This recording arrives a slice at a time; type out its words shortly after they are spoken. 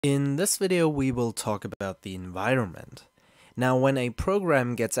In this video, we will talk about the environment. Now, when a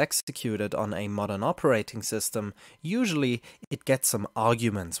program gets executed on a modern operating system, usually it gets some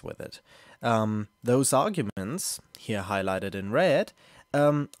arguments with it. Those arguments, here highlighted in red,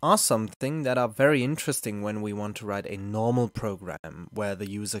 are something that are very interesting when we want to write a normal program where the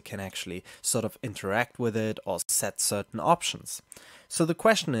user can actually sort of interact with it or set certain options. So the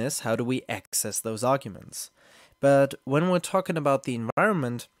question is, how do we access those arguments? But when we're talking about the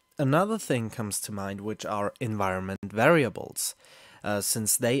environment, another thing comes to mind, which are environment variables,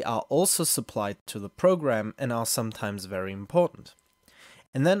 since they are also supplied to the program and are sometimes very important.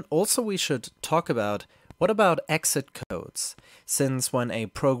 And then also we should talk about what about exit codes, since when a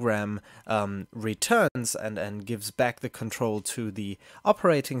program returns and gives back the control to the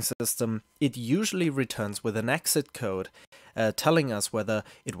operating system, it usually returns with an exit code telling us whether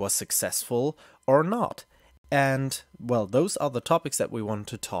it was successful or not. And, well, those are the topics that we want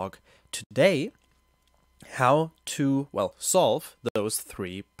to talk today, how to, solve those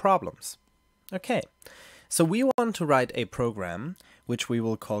three problems. Okay, so we want to write a program which we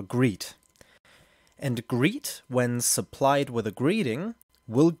will call greet. And greet, when supplied with a greeting,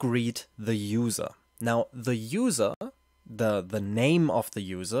 will greet the user. Now, the user, the name of the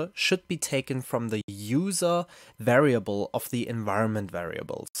user, should be taken from the user variable of the environment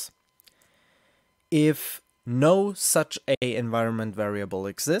variables. If no such a environment variable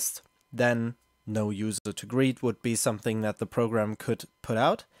exists, then no user to greet would be something that the program could put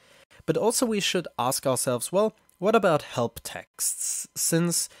out. But also we should ask ourselves, well, what about help texts?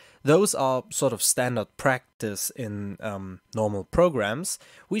 Since those are sort of standard practice in normal programs,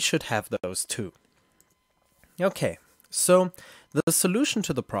 we should have those too. Okay, so the solution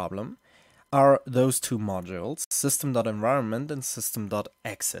to the problem are those two modules, system.environment and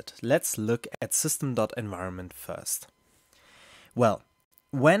system.exit. Let's look at system.environment first. Well,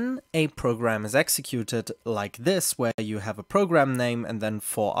 when a program is executed like this, where you have a program name and then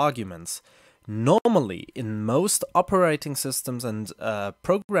 4 arguments, normally in most operating systems and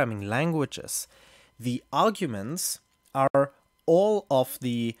programming languages, the arguments are all of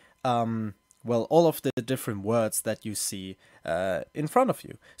the different words that you see in front of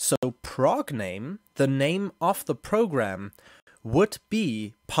you. So prog name, the name of the program, would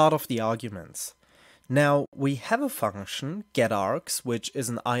be part of the arguments. Now we have a function, getArgs, which is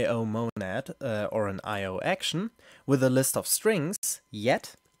an IO monad or an IO action with a list of strings,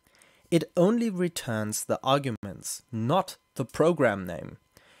 yet it only returns the arguments, not the program name.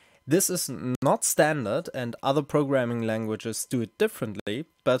 This is not standard and other programming languages do it differently,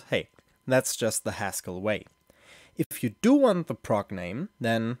 but hey, that's just the Haskell way. If you do want the prog name,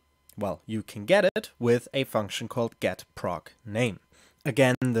 then, you can get it with a function called getProgName.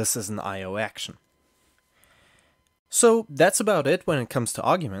 Again, this is an IO action. So that's about it when it comes to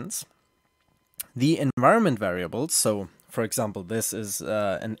arguments. The environment variables, so for example, this is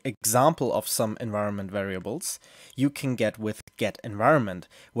an example of some environment variables you can get with getEnvironment,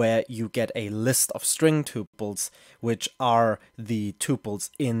 where you get a list of string tuples, which are the tuples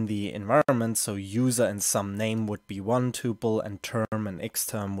in the environment. So user and some name would be one tuple, and term and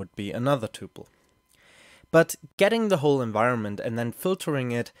xterm would be another tuple. But getting the whole environment and then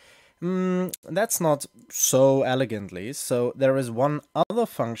filtering it, that's not so elegantly. So there is one other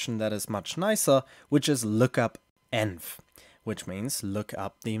function that is much nicer, which is lookup env, which means look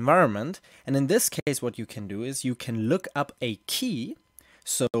up the environment. And in this case, what you can do is you can look up a key,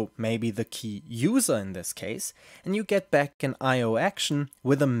 so maybe the key user in this case, and you get back an IO action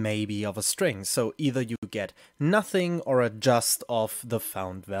with a maybe of a string. So either you get nothing or a just of the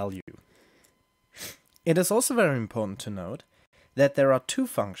found value. It is also very important to note that there are two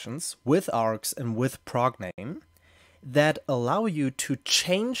functions, with args and with progname, that allow you to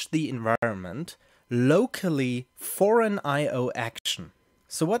change the environment locally for an IO action.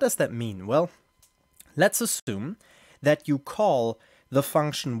 So what does that mean? Well, let's assume that you call the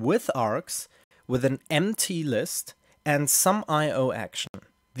function with args with an empty list and some IO action.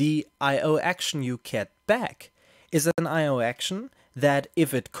 The IO action you get back is an IO action that,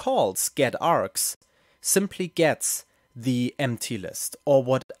 if it calls getArgs, simply gets the empty list or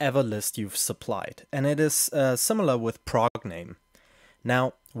whatever list you've supplied. And it is similar with progname.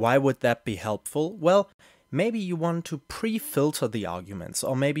 Now, why would that be helpful? Well, maybe you want to pre-filter the arguments,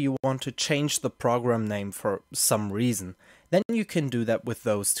 or maybe you want to change the program name for some reason. Then you can do that with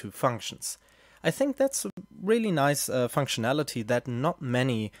those two functions. I think that's a really nice functionality that not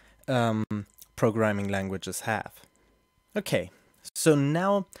many programming languages have. Okay, so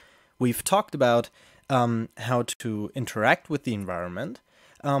now we've talked about how to interact with the environment.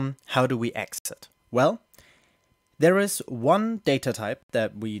 How do we exit? Well, there is one data type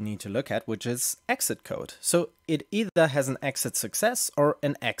that we need to look at, which is exit code. So it either has an exit success or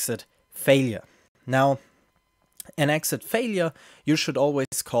an exit failure. Now, an exit failure you should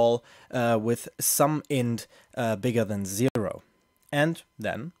always call with some int bigger than 0. And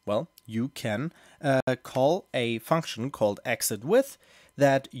then, well, you can call a function called exit with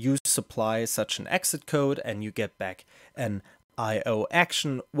that you supply such an exit code and you get back an IO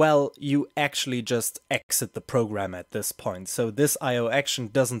action. Well, you actually just exit the program at this point. So this IO action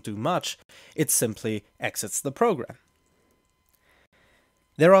doesn't do much. It simply exits the program.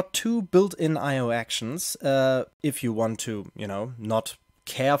 There are two built-in IO actions if you want to, not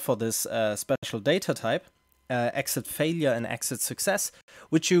care for this special data type. Exit failure and exit success,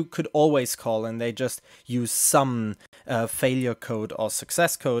 which you could always call, and they just use some failure code or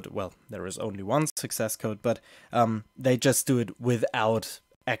success code. Well, there is only one success code, but they just do it without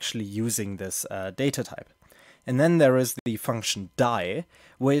actually using this data type. And then there is the function die,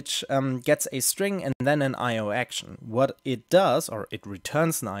 which gets a string and then an IO action. What it does, or it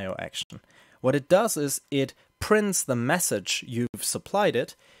returns an IO action. What it does is it prints the message you've supplied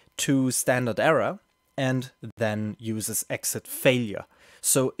it to standard error, and then uses exit failure.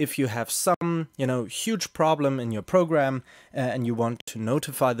 So if you have some, huge problem in your program and you want to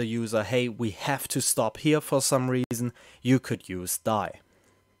notify the user, hey, we have to stop here for some reason, you could use die.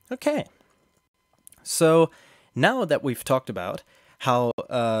 Okay. So now that we've talked about how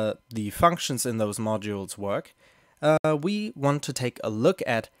the functions in those modules work, we want to take a look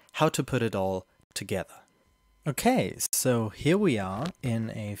at how to put it all together. Okay, so here we are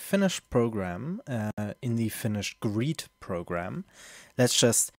in a finished program, in the finished greet program. Let's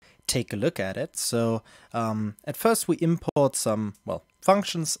just take a look at it. So at first we import some,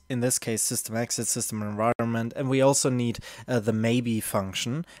 functions, in this case system exit, system environment, and we also need the maybe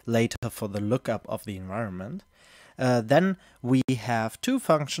function later for the lookup of the environment. Then we have two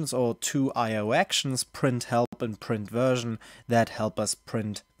functions or two IO actions, print help and print version, that help us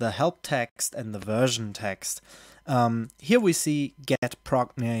print the help text and the version text. Here we see get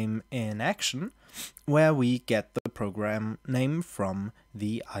prog name in action, where we get the program name from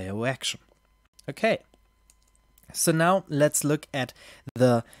the IO action. Okay. So now let's look at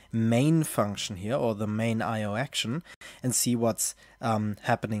the main function here, or the main IO action, and see what's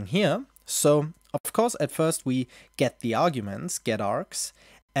happening here. So of course, at first we get the arguments, get args,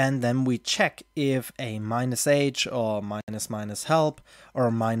 and then we check if a -h or -- help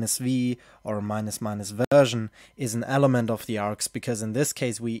or -v or -- version is an element of the args, because in this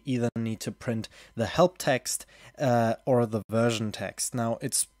case we either need to print the help text or the version text. Now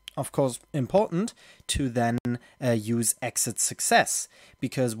it's of course important to then use exit success,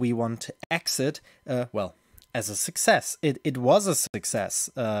 because we want to exit, as a success. It was a success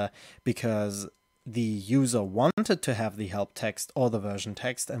because the user wanted to have the help text or the version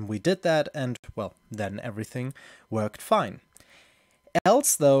text, and we did that, and then everything worked fine.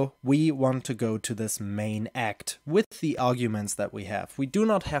 Else though, we want to go to this main act with the arguments that we have. We do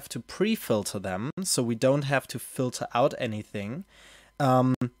not have to pre-filter them, so we don't have to filter out anything,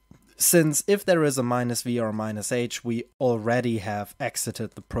 since if there is a -v or -h, we already have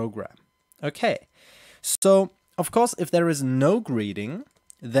exited the program. Okay, so of course if there is no greeting,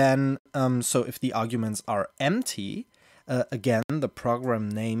 then, so if the arguments are empty, again, the program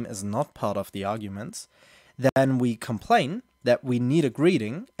name is not part of the arguments, then we complain that we need a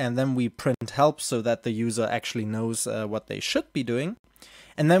greeting, and then we print help so that the user actually knows what they should be doing.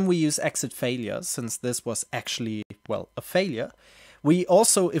 And then we use exit failure, since this was actually, a failure. We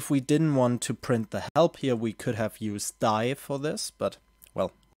also, if we didn't want to print the help here, we could have used die for this, but,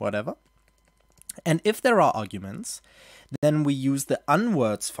 whatever. And if there are arguments, then we use the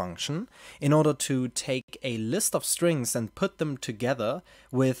unwords function in order to take a list of strings and put them together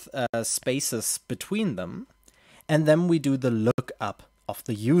with spaces between them. And then we do the lookup of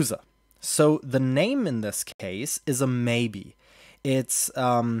the user. So the name in this case is a maybe. It's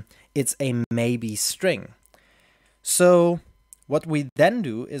a maybe string. So what we then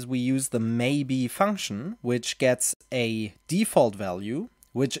do is we use the maybe function, which gets a default value,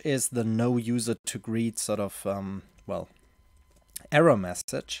 which is the no user to greet sort of, error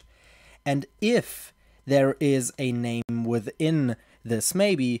message. And if there is a name within this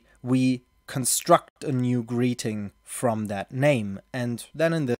maybe, we construct a new greeting from that name. And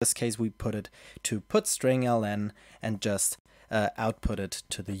then in this case, we put it to put string ln and just output it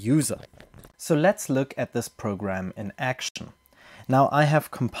to the user. So let's look at this program in action. Now I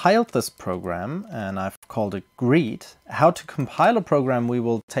have compiled this program and I've called it greet. How to compile a program we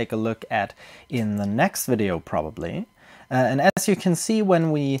will take a look at in the next video probably. And as you can see,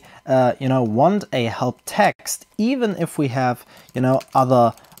 when we want a help text, even if we have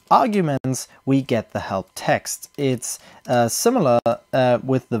other arguments, we get the help text. It's similar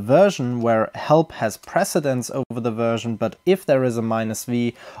with the version, where help has precedence over the version, but if there is a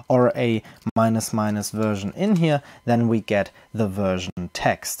 -v or a --, version in here, then we get the version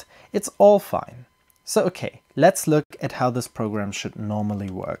text. It's all fine. So okay, let's look at how this program should normally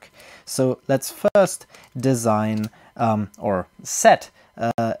work. So let's first design or set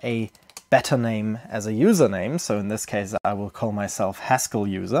a better name as a username. So in this case, I will call myself Haskell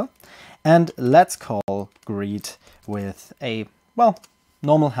user. And let's call greet with a, well,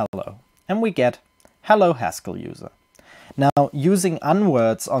 normal hello. And we get hello Haskell user. Now, using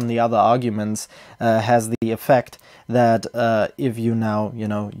unwords on the other arguments has the effect that if you now,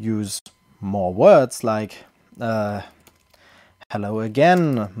 use more words like hello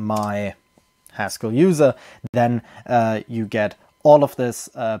again, my Haskell user, then you get all of this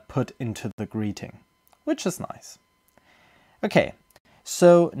put into the greeting, which is nice. Okay,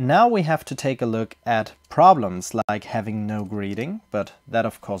 so now we have to take a look at problems like having no greeting, but that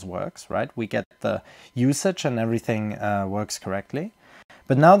of course works, right? We get the usage and everything works correctly.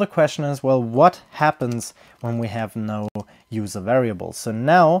 But now the question is, well, what happens when we have no user variable? So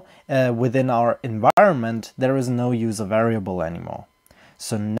now within our environment, there is no user variable anymore.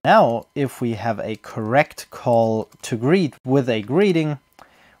 So now if we have a correct call to greet with a greeting,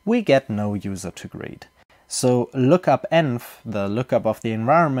 we get no user to greet. So lookup env, the lookup of the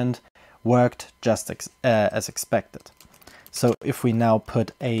environment, worked just as expected. So if we now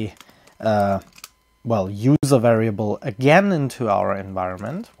put a user variable again into our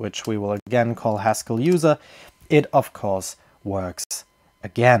environment, which we will again call Haskell user, it of course works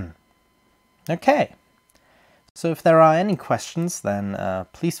again. Okay. So if there are any questions, then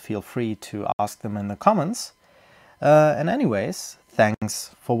please feel free to ask them in the comments. And anyways,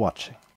 thanks for watching.